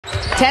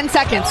10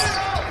 seconds.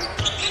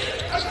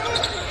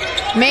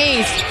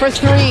 Mays for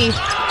three.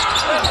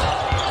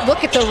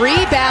 Look at the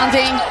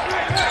rebounding.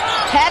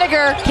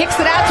 Hediger kicks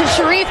it out to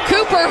Sharife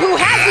Cooper, who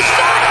has the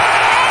shot,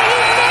 and he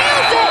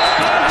nails it!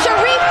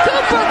 Sharife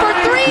Cooper for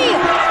three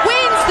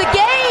wins the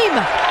game!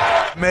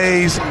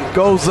 Mays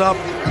goes up,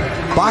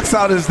 box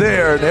out is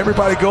there, and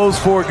everybody goes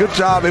for it. Good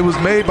job. It was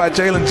made by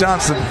Jalen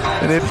Johnson.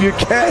 And if you're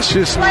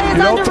Cassius, you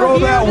don't throw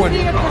that one.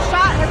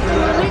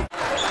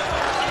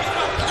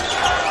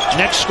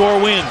 Next score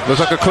win.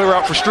 Looks like a clear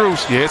out for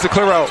Strus. Yeah, it's a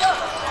clear out.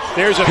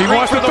 There's a he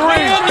wants the three.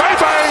 Bang,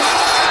 bang.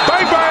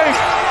 Bang, bang.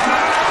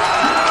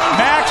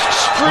 Max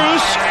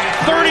Strus,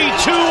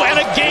 32 and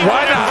a game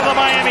winner for the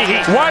Miami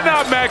Heat. Why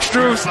not, Max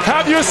Strus?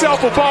 Have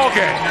yourself a ball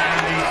game.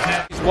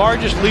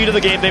 Largest lead of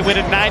the game. They win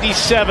at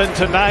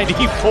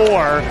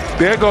 97-94.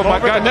 There go my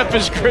guy. The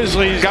Memphis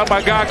Grizzlies. Got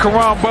my guy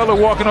Caron Butler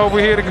walking over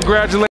here to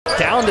congratulate.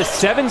 Down to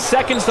 7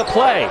 seconds to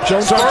play.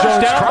 Jones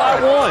down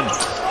tried. by one.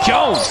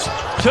 Jones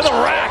to the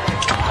rack,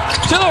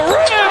 to the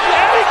rim,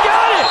 and he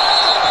got it.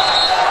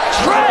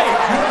 Trey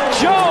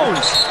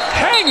Jones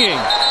hanging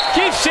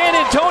gives San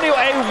Antonio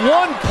a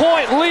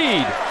 1-point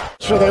lead.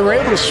 So they were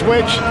able to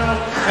switch,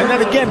 and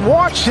then again,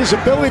 watch his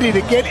ability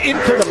to get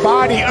into the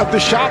body of the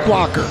shot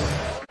blocker.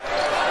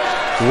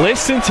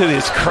 Listen to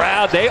this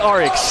crowd. They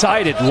are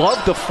excited.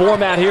 Love the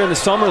format here in the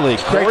Summer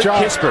League. Great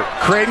job Kispert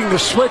creating the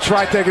switch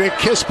right there. They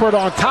Kispert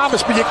on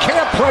Thomas, but you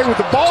can't play with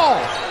the ball.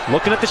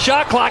 looking at the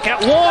shot clock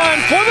at 1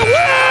 for the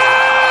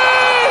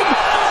win!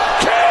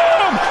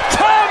 Cam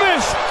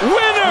Thomas,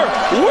 winner!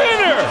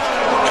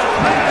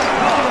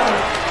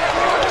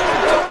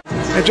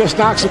 And just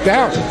knocks it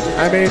down.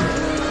 I mean,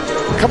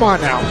 come on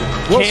now.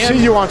 We'll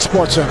see you on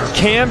SportsCenter.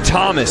 Cam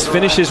Thomas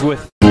finishes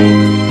with